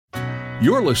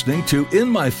You're listening to In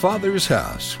My Father's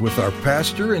House with our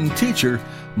pastor and teacher,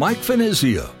 Mike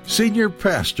Finizio, Senior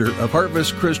Pastor of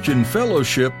Harvest Christian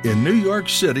Fellowship in New York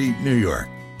City, New York.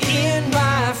 In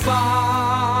my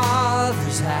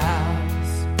Father's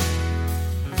house,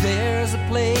 there's a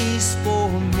place for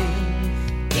me.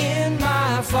 In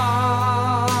my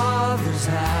Father's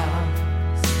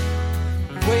house,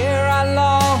 where I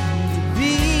long to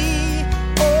be.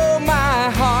 Oh,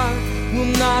 my heart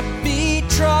will not be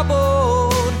troubled.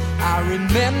 I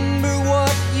remember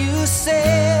what you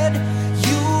said.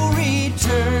 You'll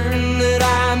return that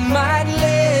I might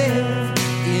live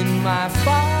in my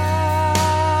Father's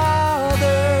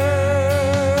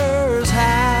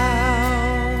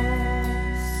house.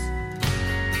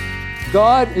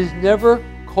 God is never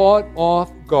caught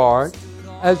off guard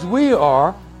as we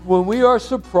are when we are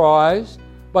surprised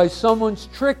by someone's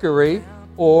trickery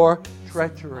or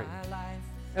treachery.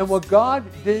 And what God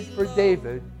did for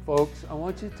David, folks, I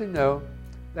want you to know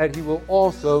that He will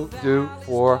also do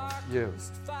for you.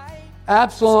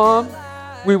 Absalom,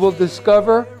 we will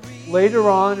discover later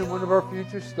on in one of our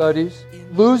future studies,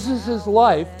 loses his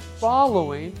life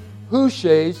following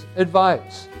Hushai's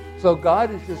advice. So God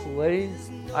is just letting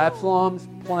Absalom's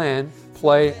plan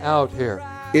play out here.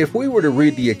 If we were to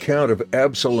read the account of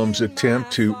Absalom's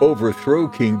attempt to overthrow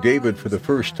King David for the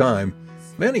first time,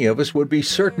 many of us would be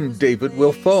certain David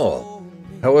will fall.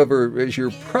 However, as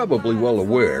you're probably well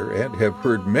aware and have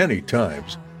heard many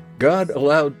times, God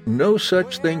allowed no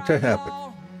such thing to happen.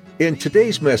 In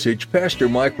today's message, Pastor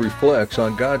Mike reflects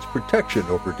on God's protection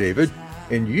over David,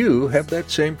 and you have that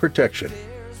same protection.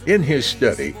 In his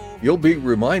study, you'll be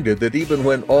reminded that even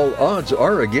when all odds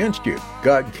are against you,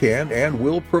 God can and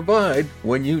will provide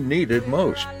when you need it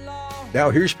most. Now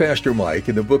here's Pastor Mike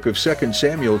in the book of 2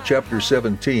 Samuel chapter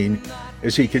 17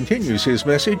 as he continues his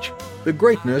message, The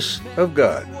Greatness of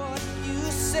God. You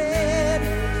said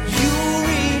you'll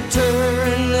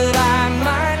return that I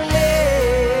might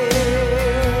live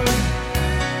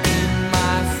in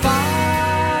my Father's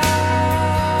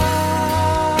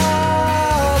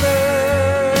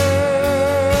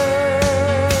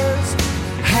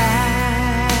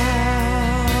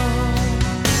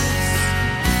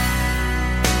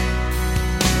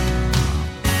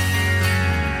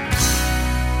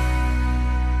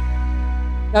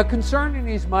Now concerning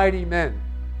these mighty men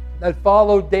that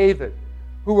followed David,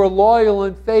 who were loyal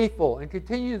and faithful and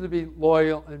continue to be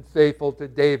loyal and faithful to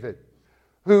David,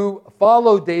 who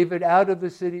followed David out of the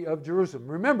city of Jerusalem.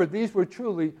 Remember, these were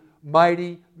truly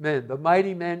mighty men, the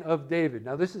mighty men of David.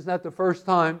 Now this is not the first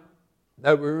time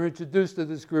that we were introduced to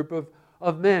this group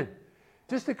of men.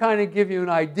 Just to kind of give you an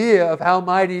idea of how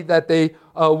mighty that they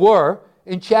were,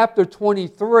 in chapter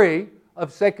 23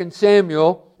 of 2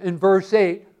 Samuel, in verse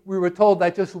 8, we were told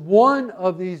that just one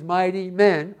of these mighty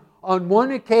men, on one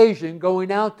occasion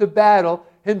going out to battle,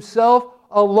 himself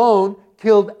alone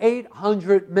killed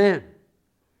 800 men.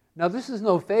 Now this is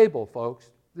no fable, folks.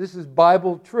 This is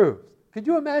Bible truth. Could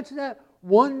you imagine that?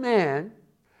 One man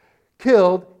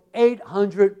killed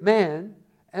 800 men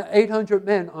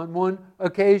on one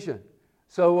occasion.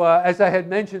 So as I had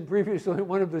mentioned previously in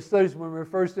one of the studies when we were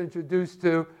first introduced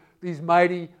to these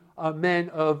mighty men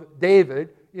of David,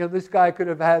 this guy could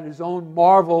have had his own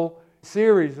Marvel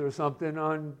series or something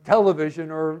on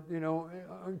television or,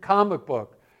 a comic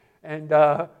book. And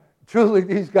truly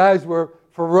these guys were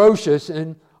ferocious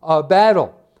in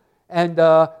battle. And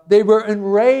they were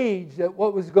enraged at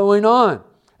what was going on.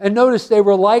 And notice they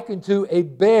were likened to a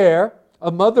bear,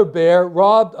 a mother bear,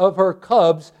 robbed of her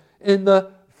cubs in the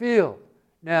field.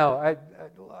 Now,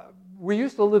 we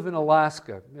used to live in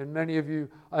Alaska, and many of you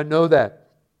know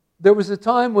that. There was a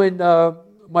time when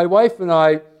my wife and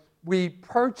I, we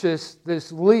purchased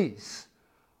this lease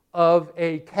of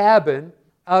a cabin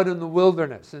out in the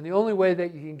wilderness. And the only way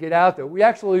that you can get out there, we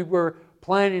actually were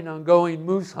planning on going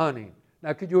moose hunting.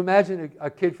 Now, could you imagine a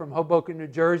kid from Hoboken, New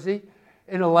Jersey,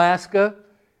 in Alaska,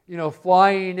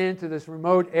 flying into this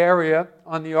remote area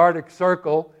on the Arctic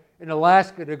Circle in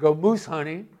Alaska to go moose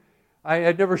hunting? I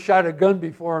had never shot a gun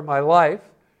before in my life.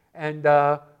 And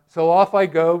so off I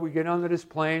go. We get onto this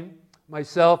plane,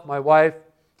 myself, my wife,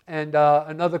 and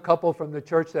another couple from the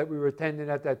church that we were attending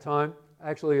at that time,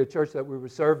 actually a church that we were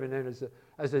serving in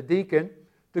as a deacon,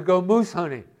 to go moose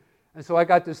hunting. And so I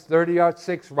got this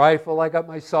 30-06 rifle. I got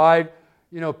my side,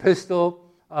 pistol,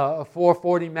 a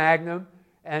 440 Magnum,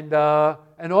 and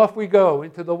off we go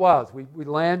into the wilds. We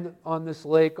land on this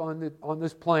lake, on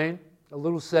this plane, a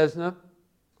little Cessna,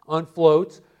 on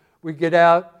floats. We get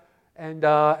out, and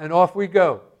off we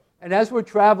go. And as we're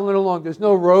traveling along, there's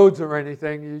no roads or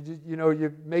anything.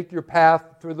 You make your path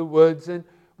through the woods, and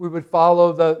we would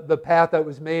follow the path that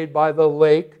was made by the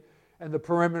lake. and the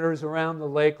perimeters around the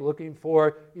lake looking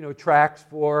for, tracks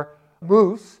for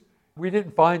moose. We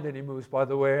didn't find any moose, by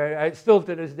the way. I still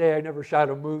to this day, I never shot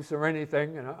a moose or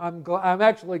anything. And I'm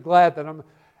actually glad that I'm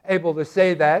able to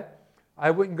say that.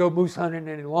 I wouldn't go moose hunting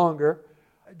any longer.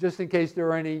 Just in case there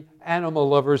are any animal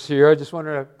lovers here, I just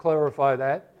wanted to clarify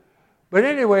that. But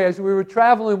anyway, as we were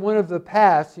traveling one of the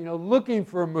paths, looking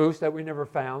for a moose that we never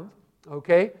found,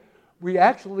 okay, we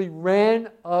actually ran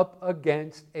up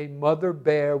against a mother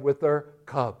bear with her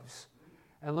cubs.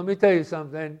 And let me tell you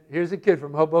something. Here's a kid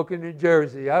from Hoboken, New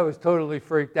Jersey. I was totally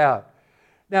freaked out.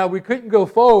 Now, we couldn't go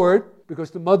forward because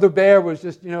the mother bear was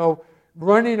just,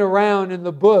 running around in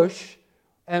the bush.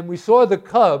 And we saw the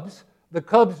cubs. The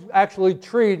cubs actually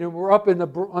treed and were up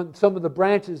on some of the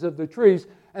branches of the trees.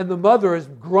 And the mother is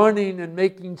grunting and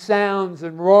making sounds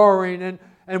and roaring.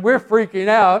 And we're freaking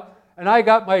out. And I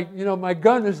got my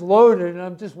gun is loaded. And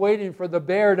I'm just waiting for the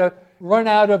bear to run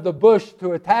out of the bush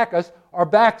to attack us. Our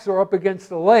backs are up against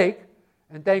the lake,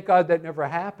 and thank God that never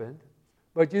happened.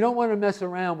 But you don't want to mess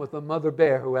around with a mother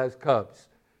bear who has cubs.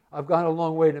 I've gone a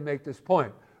long way to make this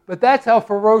point. But that's how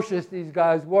ferocious these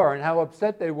guys were and how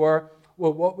upset they were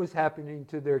with what was happening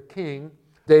to their king,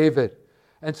 David.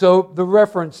 And so the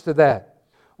reference to that.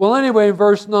 Well, anyway, in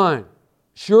verse 9,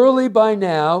 surely by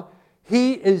now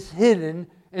he is hidden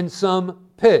in some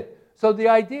pit. So the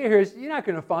idea here is you're not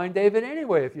going to find David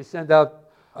anyway if you send out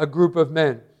a group of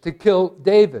men to kill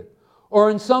David, or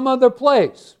in some other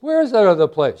place. Where is that other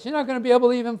place? You're not going to be able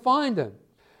to even find him.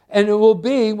 And it will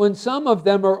be when some of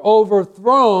them are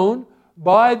overthrown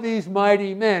by these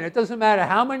mighty men. It doesn't matter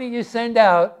how many you send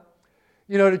out,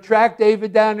 to track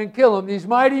David down and kill him. These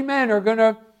mighty men are going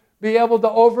to be able to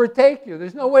overtake you.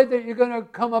 There's no way that you're going to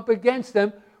come up against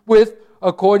them with,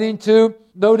 according to,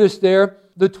 notice there,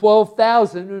 the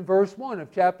 12,000 in verse 1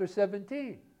 of chapter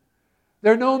 17.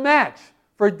 They're no match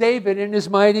for David and his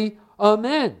mighty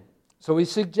men. So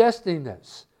he's suggesting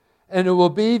this. And it will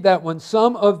be that when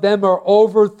some of them are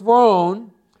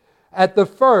overthrown at the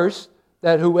first,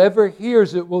 that whoever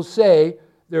hears it will say,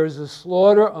 there is a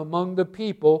slaughter among the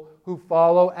people who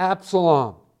follow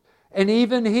Absalom. And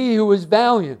even he who is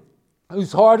valiant,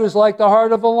 whose heart is like the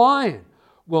heart of a lion,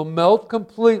 will melt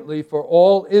completely, for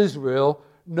all Israel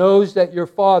knows that your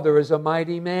father is a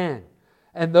mighty man,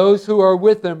 and those who are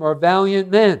with him are valiant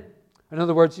men. In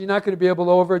other words, you're not going to be able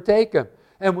to overtake him.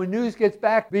 And when news gets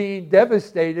back being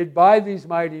devastated by these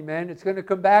mighty men, it's going to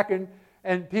come back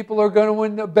and people are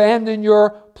going to abandon your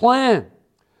plan.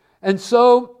 And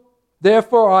so,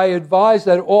 therefore, I advise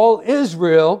that all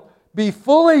Israel be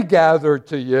fully gathered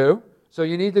to you. So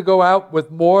you need to go out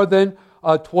with more than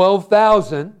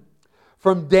 12,000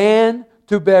 from Dan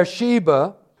to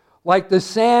Beersheba, like the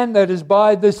sand that is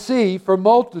by the sea for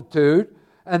multitude,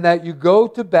 and that you go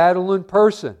to battle in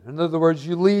person. In other words,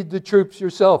 you lead the troops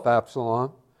yourself,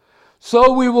 Absalom.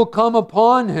 So we will come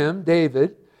upon him,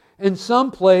 David, in some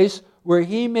place where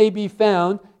he may be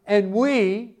found, and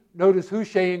we, notice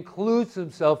Hushai includes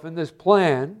himself in this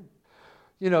plan,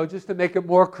 just to make it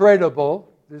more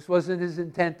credible. This wasn't his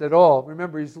intent at all.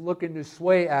 Remember, he's looking to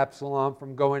sway Absalom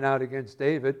from going out against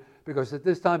David, because at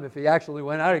this time, if he actually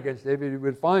went out against David, he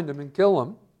would find him and kill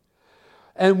him.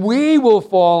 And we will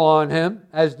fall on him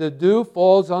as the dew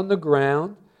falls on the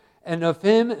ground, and of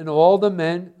him and all the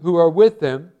men who are with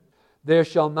him there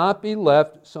shall not be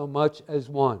left so much as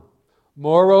one.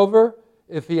 Moreover,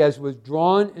 if he has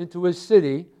withdrawn into a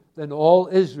city, then all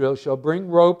Israel shall bring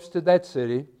ropes to that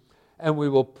city, and we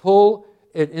will pull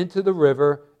it into the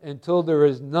river until there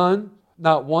is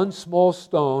not one small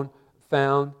stone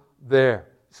found there.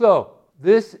 So,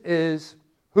 this is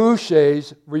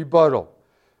Hushai's rebuttal.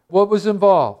 What was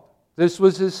involved? This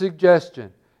was his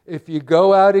suggestion. If you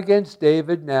go out against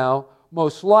David now,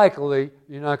 most likely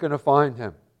you're not going to find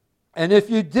him. And if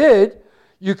you did,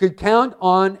 you could count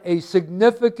on a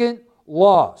significant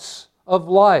loss of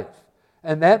life.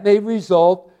 And that may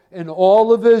result in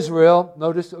all of Israel,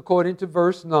 notice according to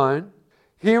verse 9,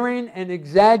 hearing an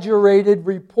exaggerated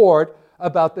report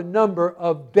about the number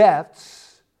of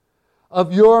deaths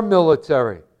of your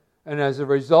military. And as a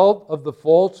result of the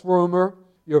false rumor,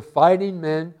 your fighting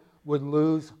men would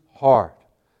lose heart.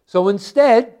 So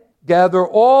instead, gather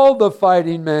all the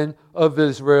fighting men of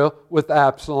Israel with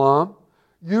Absalom,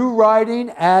 you riding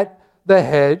at the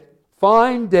head,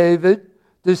 find David,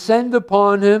 descend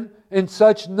upon him in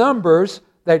such numbers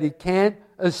that he can't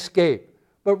escape.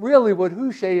 But really what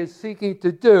Hushai is seeking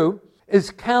to do is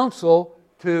counsel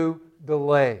to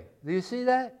delay. Do you see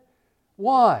that?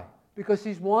 Why? Because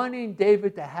he's wanting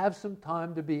David to have some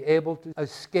time to be able to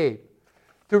escape,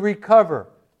 to recover,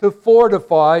 to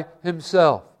fortify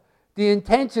himself. the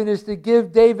intention is to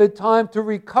give David time to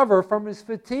recover from his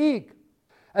fatigue,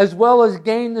 as well as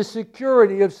gain the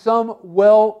security of some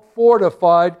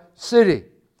well-fortified city.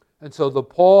 And so the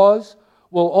pause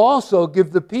will also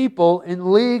give the people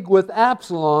in league with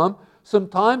Absalom some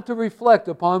time to reflect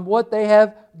upon what they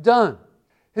have done.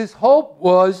 His hope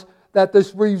was that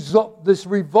this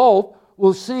revolt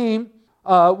will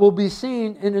be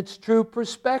seen in its true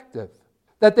perspective,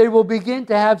 that they will begin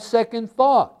to have second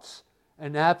thoughts,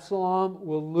 and Absalom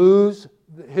will lose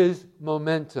his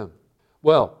momentum.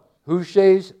 Well,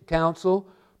 Hushai's counsel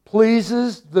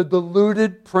pleases the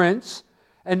deluded prince.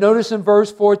 And notice in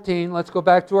verse 14, let's go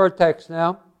back to our text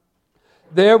now.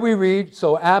 There we read,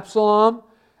 so Absalom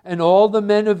and all the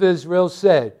men of Israel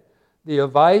said, the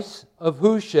advice of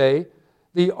Hushai,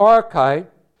 the Archite,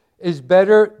 is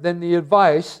better than the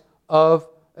advice of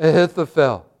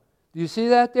Ahithophel. Do you see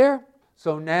that there?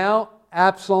 So now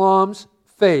Absalom's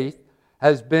faith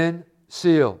has been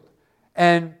sealed.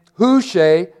 And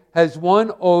Hushai has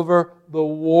won over the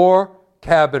war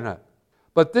cabinet.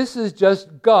 But this is just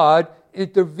God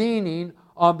intervening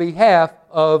on behalf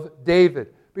of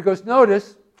David. Because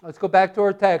notice, let's go back to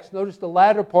our text. Notice the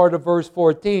latter part of verse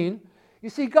 14. You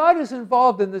see, God is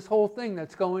involved in this whole thing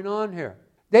that's going on here.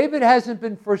 David hasn't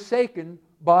been forsaken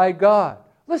by God.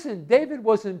 Listen, David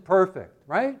wasn't perfect,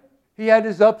 right? He had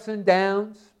his ups and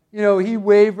downs. He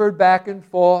wavered back and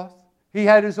forth. He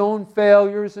had his own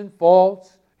failures and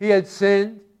faults. He had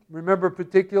sinned. Remember,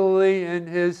 particularly in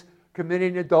his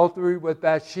committing adultery with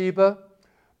Bathsheba.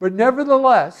 But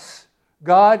nevertheless,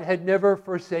 God had never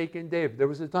forsaken David. There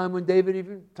was a time when David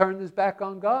even turned his back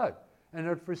on God and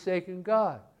had forsaken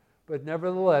God. But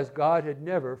nevertheless, God had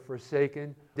never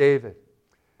forsaken David.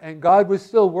 And God was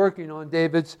still working on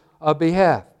David's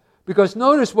behalf. Because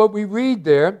notice what we read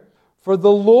there. For the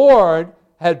Lord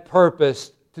had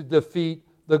purposed to defeat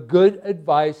the good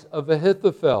advice of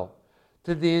Ahithophel,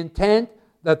 to the intent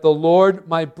that the Lord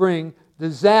might bring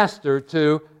disaster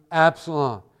to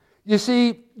Absalom. You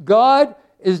see, God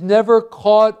is never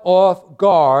caught off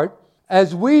guard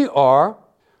as we are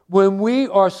when we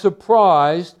are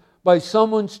surprised by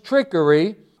someone's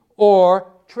trickery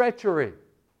or treachery.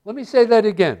 Let me say that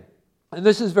again. And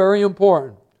this is very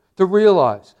important to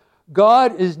realize.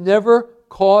 God is never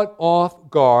caught off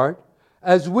guard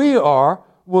as we are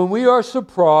when we are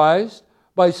surprised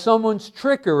by someone's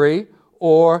trickery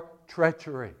or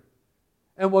treachery.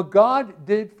 And what God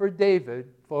did for David,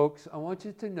 folks, I want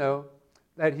you to know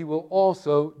that He will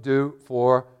also do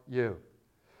for you.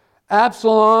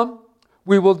 Absalom,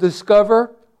 we will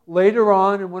discover later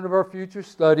on in one of our future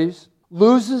studies,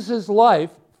 loses his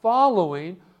life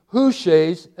following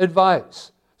Hushai's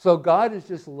advice. So God is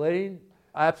just letting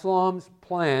Absalom's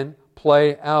plan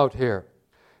play out here.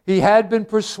 He had been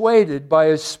persuaded by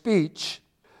a speech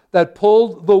that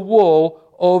pulled the wool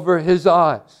over his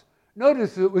eyes.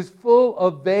 Notice it was full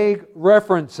of vague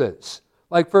references.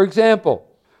 Like, for example,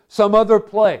 some other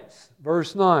place.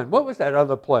 Verse 9. What was that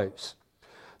other place?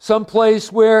 Some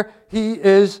place where he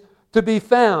is to be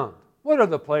found. What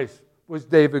other place was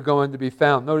David going to be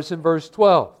found? Notice in verse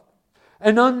 12.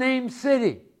 An unnamed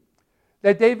city.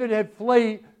 That David had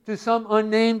fled to some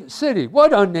unnamed city.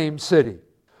 What unnamed city?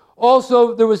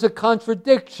 Also, there was a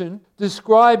contradiction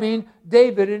describing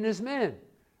David and his men.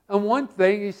 And one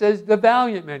thing, he says, the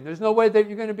valiant men. There's no way that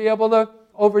you're going to be able to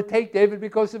overtake David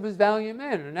because of his valiant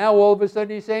men. And now all of a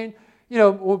sudden he's saying,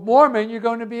 with more men, you're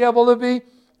going to be able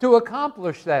to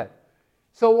accomplish that.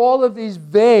 So all of these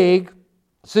vague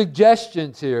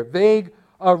suggestions here, vague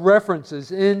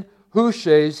references in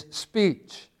Hushai's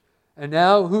speech. And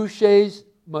now Hushai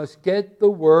must get the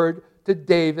word to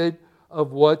David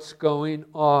of what's going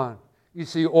on. You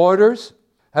see, orders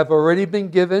have already been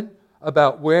given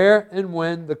about where and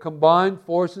when the combined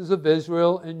forces of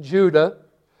Israel and Judah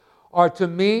are to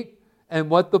meet and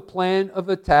what the plan of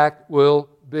attack will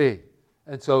be.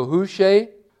 And so Hushai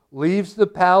leaves the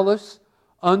palace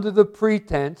under the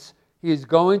pretense he is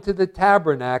going to the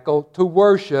tabernacle to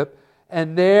worship,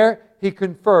 and there he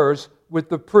confers with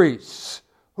the priests,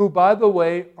 who, by the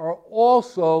way, are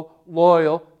also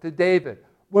loyal to David.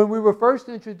 When we were first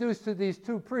introduced to these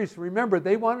two priests, remember,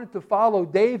 they wanted to follow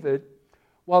David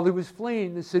while he was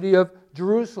fleeing the city of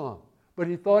Jerusalem. But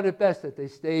he thought it best that they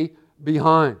stay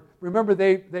behind. Remember,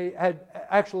 they had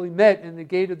actually met in the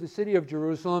gate of the city of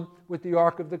Jerusalem with the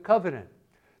Ark of the Covenant.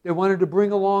 They wanted to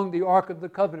bring along the Ark of the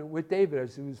Covenant with David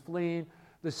as he was fleeing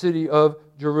the city of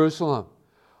Jerusalem.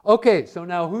 Okay, so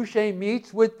now Hushai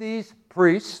meets with these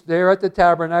priests there at the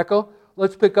tabernacle.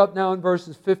 Let's pick up now in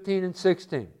verses 15 and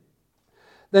 16.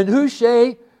 Then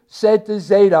Hushai said to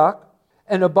Zadok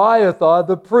and Abiathar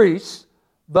the priests,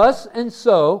 thus and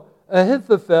so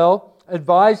Ahithophel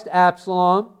advised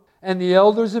Absalom and the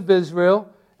elders of Israel,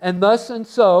 and thus and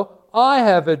so I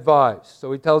have advised.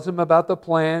 So he tells him about the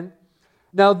plan.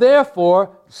 Now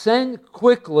therefore, send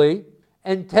quickly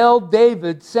and tell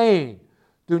David, saying,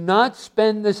 do not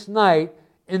spend this night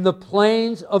in the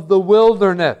plains of the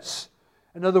wilderness.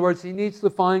 In other words, he needs to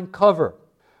find cover.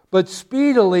 But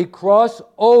speedily cross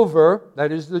over,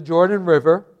 that is the Jordan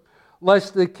River,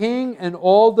 lest the king and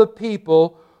all the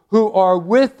people who are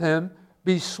with him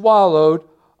be swallowed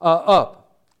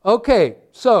up. Okay,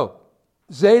 so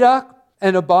Zadok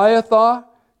and Abiathar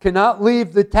cannot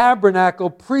leave the tabernacle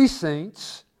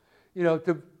precincts,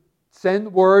 to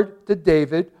send word to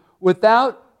David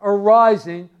without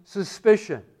arising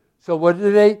suspicion. So what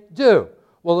do they do?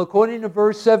 Well, according to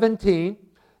verse 17,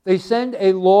 they send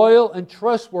a loyal and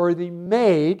trustworthy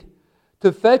maid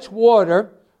to fetch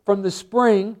water from the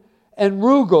spring and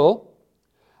Rugel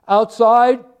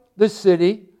outside the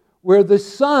city where the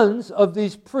sons of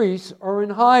these priests are in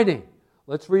hiding.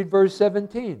 Let's read verse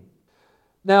 17.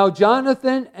 Now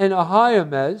Jonathan and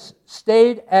Ahimaaz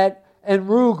stayed at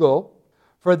En-Rugel,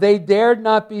 for they dared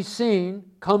not be seen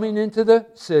coming into the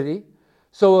city.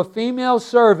 So a female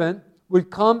servant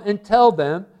would come and tell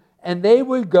them, and they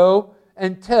would go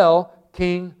and tell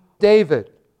King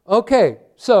David. Okay,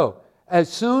 so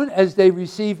as soon as they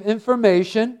receive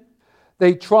information,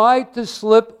 they try to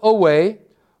slip away,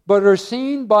 but are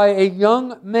seen by a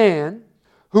young man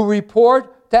who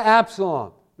report to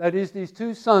Absalom. That is, these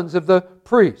two sons of the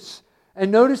priests.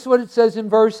 And notice what it says in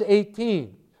verse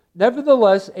 18.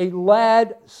 Nevertheless, a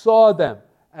lad saw them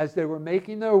as they were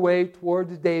making their way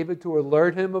towards David to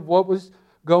alert him of what was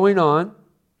going on.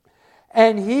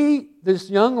 And he, this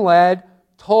young lad,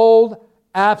 told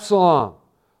Absalom.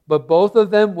 But both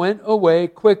of them went away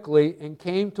quickly and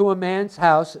came to a man's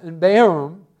house in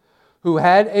Bahurim, who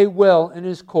had a well in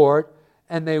his court,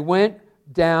 and they went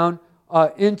down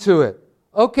into it.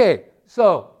 Okay,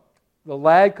 so the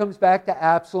lad comes back to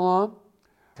Absalom,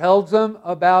 tells them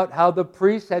about how the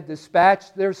priests had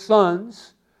dispatched their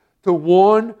sons to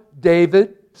warn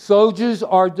David. Soldiers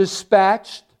are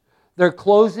dispatched. They're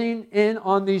closing in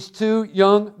on these two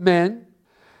young men,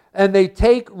 and they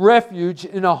take refuge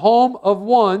in a home of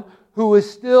one who is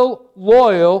still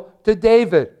loyal to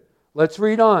David. Let's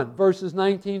read on, verses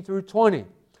 19 through 20.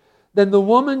 Then the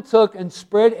woman took and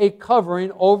spread a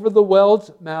covering over the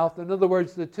well's mouth. In other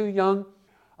words, the two young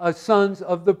sons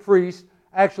of the priest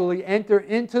actually enter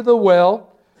into the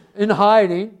well in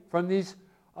hiding from these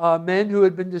men who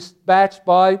had been dispatched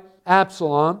by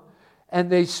Absalom, and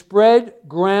they spread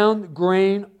ground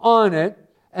grain on it,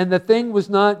 and the thing was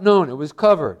not known. It was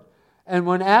covered. And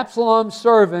when Absalom's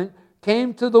servant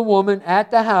came to the woman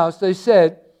at the house, they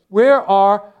said, where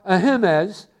are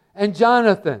Ahimaaz and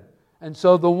Jonathan? And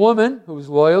so the woman, who was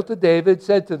loyal to David,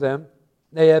 said to them,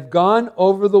 they have gone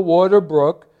over the water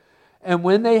brook, and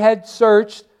when they had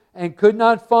searched and could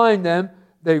not find them,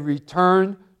 they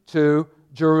returned to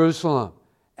Jerusalem.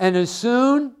 And as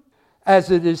soon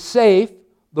as it is safe,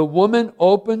 the woman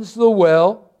opens the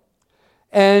well,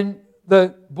 and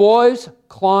the boys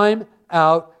climb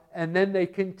out, and then they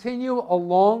continue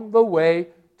along the way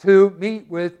to meet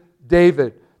with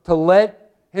David, to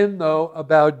let him know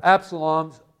about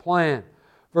Absalom's plan.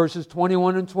 Verses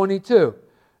 21 and 22.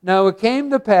 Now it came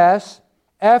to pass,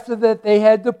 after that they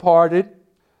had departed,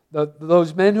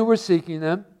 those men who were seeking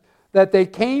them, that they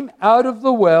came out of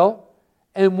the well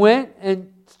and went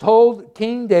and told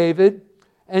King David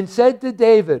and said to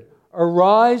David,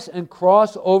 arise and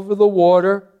cross over the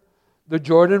water, the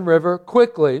Jordan River,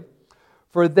 quickly,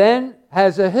 for then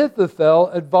has Ahithophel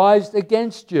advised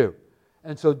against you.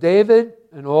 And so David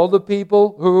and all the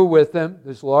people who were with him,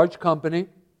 this large company,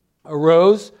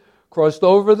 arose, crossed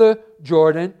over the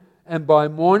Jordan, and by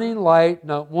morning light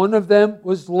not one of them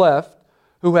was left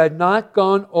who had not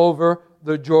gone over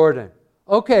the Jordan.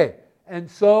 Okay, and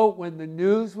so when the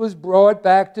news was brought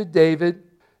back to David,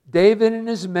 David and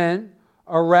his men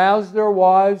aroused their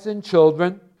wives and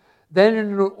children. Then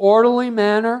in an orderly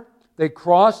manner, they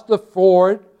crossed the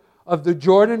ford of the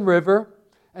Jordan River,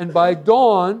 and by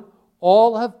dawn,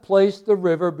 all have placed the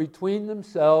river between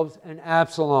themselves and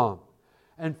Absalom.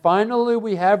 And finally,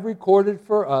 we have recorded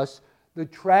for us the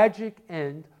tragic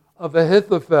end of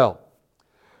Ahithophel.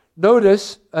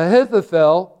 Notice,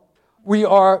 Ahithophel, we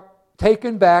are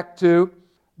taken back to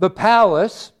the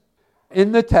palace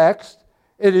in the text.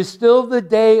 It is still the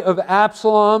day of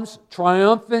Absalom's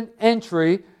triumphant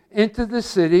entry into the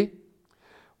city.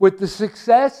 With the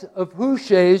success of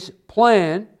Hushai's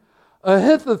plan,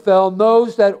 Ahithophel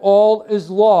knows that all is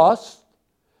lost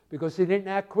because he didn't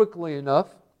act quickly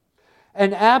enough,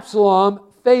 and Absalom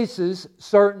faces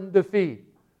certain defeat.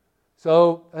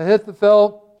 So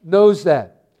Ahithophel knows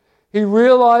that. He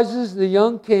realizes the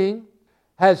young king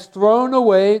has thrown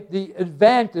away the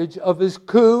advantage of his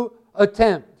coup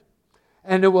attempt,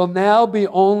 and it will now be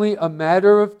only a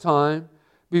matter of time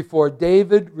before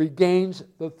David regains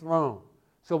the throne.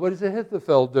 So what does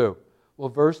Ahithophel do? Well,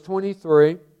 verse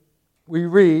 23, we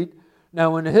read,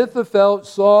 "Now when Ahithophel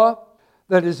saw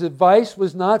that his advice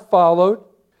was not followed,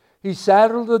 he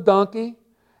saddled a donkey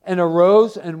and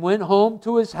arose and went home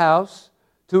to his house,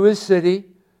 to his city.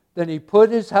 Then he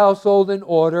put his household in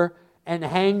order and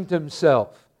hanged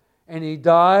himself. And he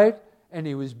died, and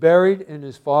he was buried in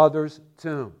his father's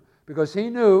tomb." Because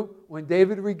he knew when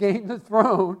David regained the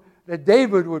throne that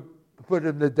David would put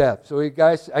him to death. So I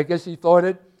guess he thought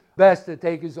it best to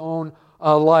take his own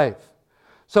life.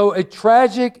 So a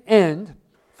tragic end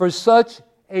for such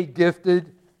a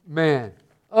gifted man.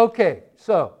 Okay,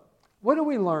 so what do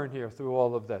we learn here through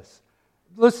all of this?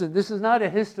 Listen, this is not a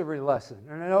history lesson.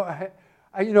 And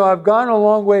I know I've gone a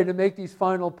long way to make these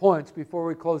final points before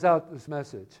we close out this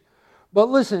message. But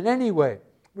listen, anyway,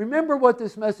 remember what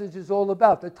this message is all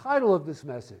about. The title of this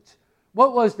message.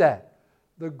 What was that?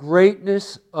 The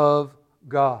greatness of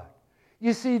God.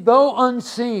 You see, though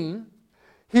unseen,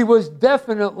 he was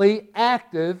definitely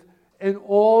active in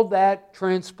all that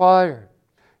transpired.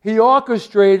 He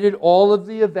orchestrated all of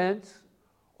the events,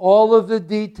 all of the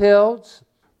details,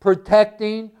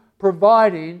 protecting,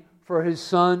 providing for his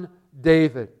son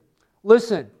David.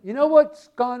 Listen, you know what's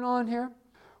gone on here?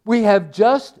 We have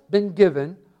just been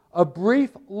given a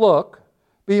brief look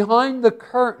behind the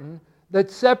curtain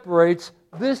that separates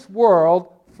this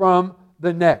world from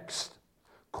the next,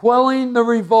 quelling the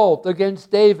revolt against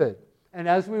David, and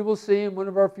as we will see in one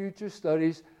of our future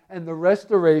studies, and the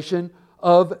restoration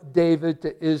of David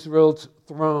to Israel's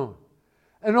throne.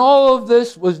 And all of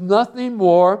this was nothing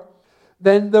more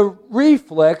than the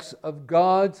reflex of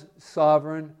God's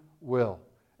sovereign will.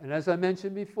 And as I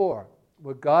mentioned before,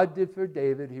 what God did for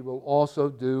David, he will also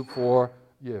do for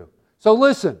you. So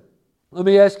listen, let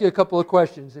me ask you a couple of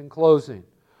questions in closing.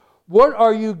 What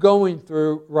are you going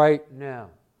through right now?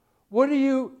 What are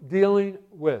you dealing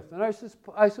with? And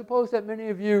I suppose that many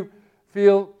of you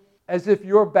feel as if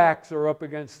your backs are up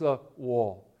against the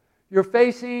wall. You're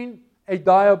facing a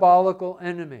diabolical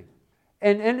enemy,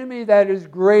 an enemy that is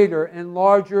greater and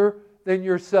larger than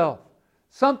yourself,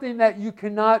 something that you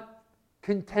cannot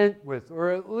content with,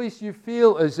 or at least you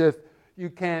feel as if you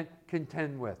can't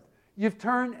contend with. You've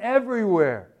turned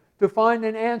everywhere to find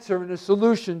an answer and a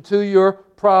solution to your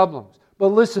problems. But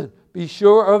listen, be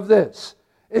sure of this.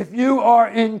 If you are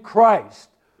in Christ,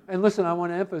 and listen, I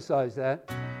want to emphasize that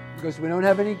because we don't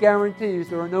have any guarantees,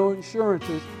 there are no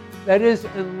insurances. That is,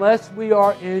 unless we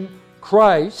are in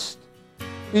Christ,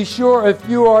 be sure if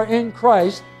you are in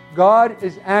Christ, God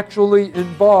is actually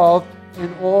involved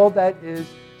in all that is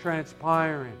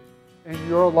transpiring in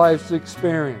your life's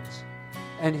experience.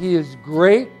 And He is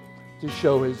great to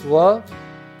show His love.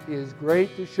 He is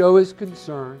great to show His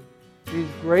concern. He's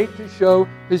great to show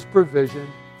His provision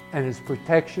and His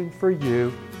protection for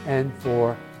you and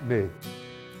for me.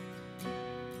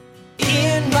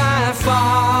 In my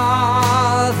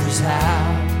Father's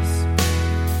house,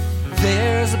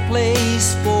 there's a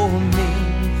place for me.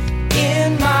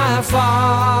 In my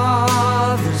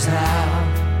Father's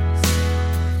house,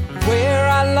 where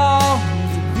I long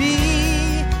to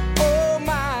be. Oh,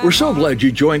 my. We're so glad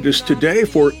you joined us today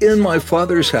for In My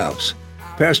Father's House.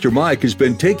 Pastor Mike has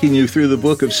been taking you through the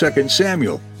book of 2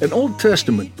 Samuel, an Old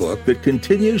Testament book that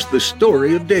continues the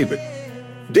story of David.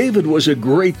 David was a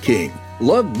great king,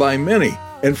 loved by many,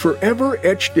 and forever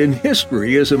etched in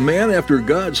history as a man after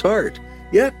God's heart.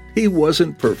 Yet he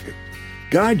wasn't perfect.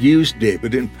 God used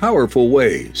David in powerful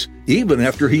ways, even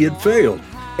after he had failed.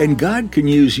 And God can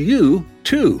use you,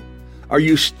 too. Are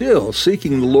you still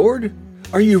seeking the Lord?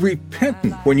 Are you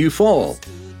repentant when you fall?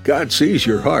 God sees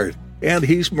your heart, and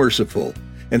He's merciful,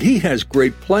 and He has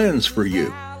great plans for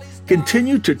you.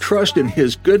 Continue to trust in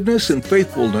His goodness and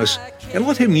faithfulness, and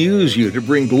let Him use you to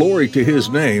bring glory to His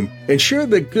name and share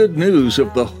the good news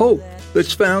of the hope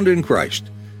that's found in Christ.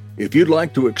 If you'd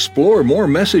like to explore more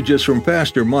messages from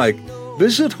Pastor Mike,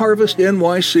 visit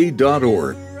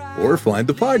harvestnyc.org or find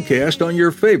the podcast on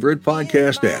your favorite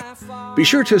podcast app. Be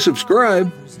sure to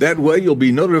subscribe. That way you'll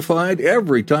be notified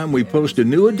every time we post a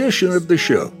new edition of the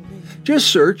show.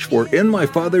 Just search for In My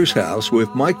Father's House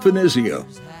with Mike Finizio.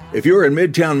 If you're in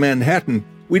Midtown Manhattan,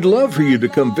 we'd love for you to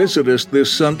come visit us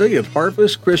this Sunday at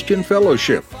Harvest Christian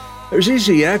Fellowship. There's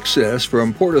easy access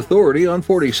from Port Authority on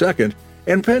 42nd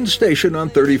and Penn Station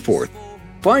on 34th.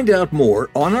 Find out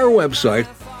more on our website,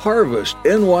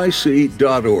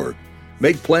 harvestnyc.org.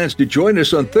 Make plans to join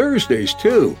us on Thursdays,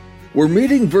 too. We're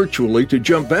meeting virtually to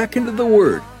jump back into the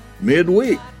Word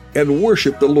midweek and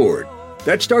worship the Lord.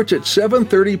 That starts at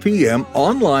 7:30 p.m.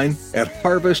 online at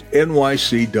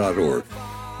harvestnyc.org.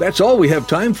 That's all we have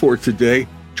time for today.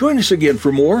 Join us again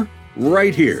for more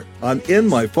right here on In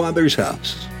My Father's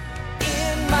House.